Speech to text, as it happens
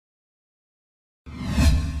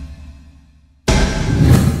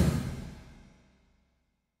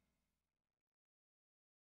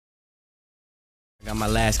I got my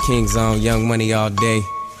Last Kings on, Young Money all day.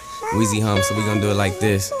 Wheezy hum, so we gonna do it like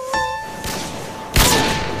this.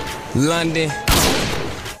 London,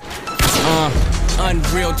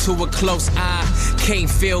 unreal to a close eye. Can't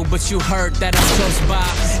feel, but you heard that I'm close by.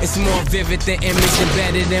 It's more vivid than image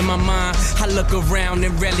embedded in my mind. I look around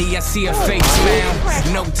and really I see a fake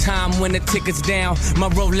smile. No time when the ticket's down. My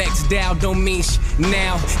Rolex dial don't mean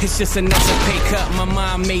now. It's just another pay cut. My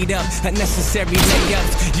mind made up unnecessary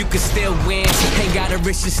layups. You can still win. Ain't got a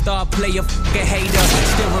rich star player, fucking hater.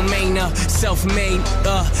 Still remain a self-made.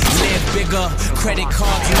 Live bigger. Credit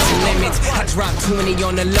cards, no limits. I dropped 20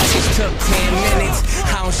 on the luggage, took 10 minutes.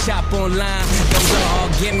 I don't shop online. Those are all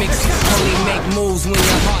gimmicks. Only make moves when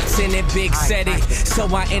your heart's in it, big set it. So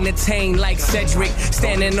I entertain like Cedric.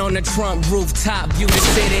 Standing on the Trump rooftop, view the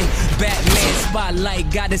city. Batman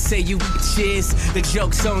spotlight, gotta say you bitches. The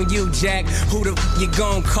joke's on you, Jack. Who the you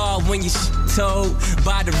gon' call when you told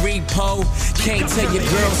by the repo? Can't tell your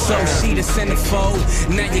girl so she the centerfold.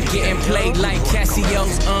 Now you're getting played like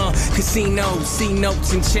Casio's, casinos. See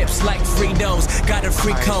notes and chips like Fritos. Got a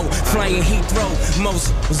free code, flying Heathrow.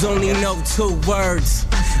 Most was only know 2 words,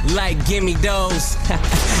 like gimme those.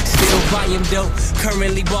 Still buying dope,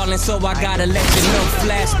 currently ballin', so I gotta let you know.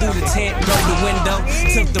 Flash through the tent, roll the window,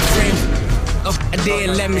 took the brim. I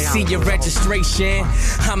did, let me see your registration.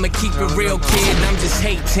 I'ma keep it real, kid, I'm just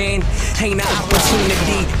hating. Ain't an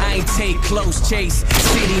opportunity, I ain't take close chase.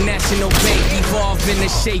 City National Bank, evolve in the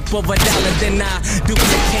shape of $1, then I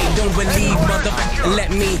duplicate. Don't believe, motherfucker,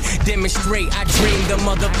 let me demonstrate. I dreamed the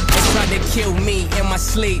motherfucker tried to kill me in my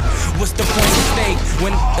sleep. What's the point of stake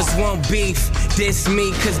when it's one beef? Diss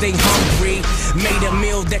me cause they hungry. Made a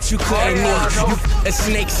meal that you couldn't eat. You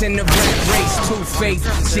snakes in the rat race, two-faced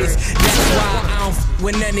shit. That's why I don't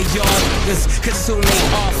with none of y'all, cause soon they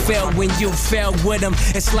all fell when you fell with them.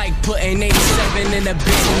 It's like putting 87 in a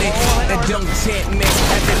Bentley. That don't tempt me.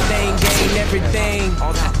 Everything gain everything.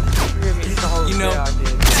 You know,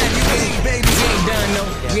 we ain't done, no.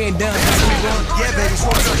 We ain't done. Yeah, baby.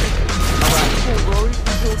 Alright.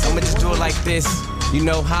 I'ma just do it like this. You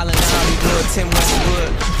know, hollering out Hollywood, 10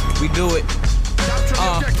 Westwood. We do it.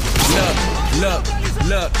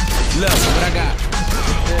 Look, what I got?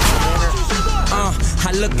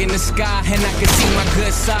 I look in the sky and I can see my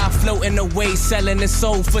good side floating away, selling the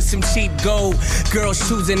soul for some cheap gold. Girls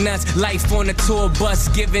choosing us, life on a tour bus,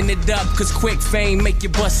 giving it up, cause quick fame make you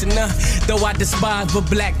bustin' up. Though I despise, but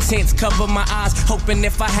black tints cover my eyes, hoping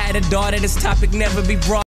if I had a daughter, this topic never be brought.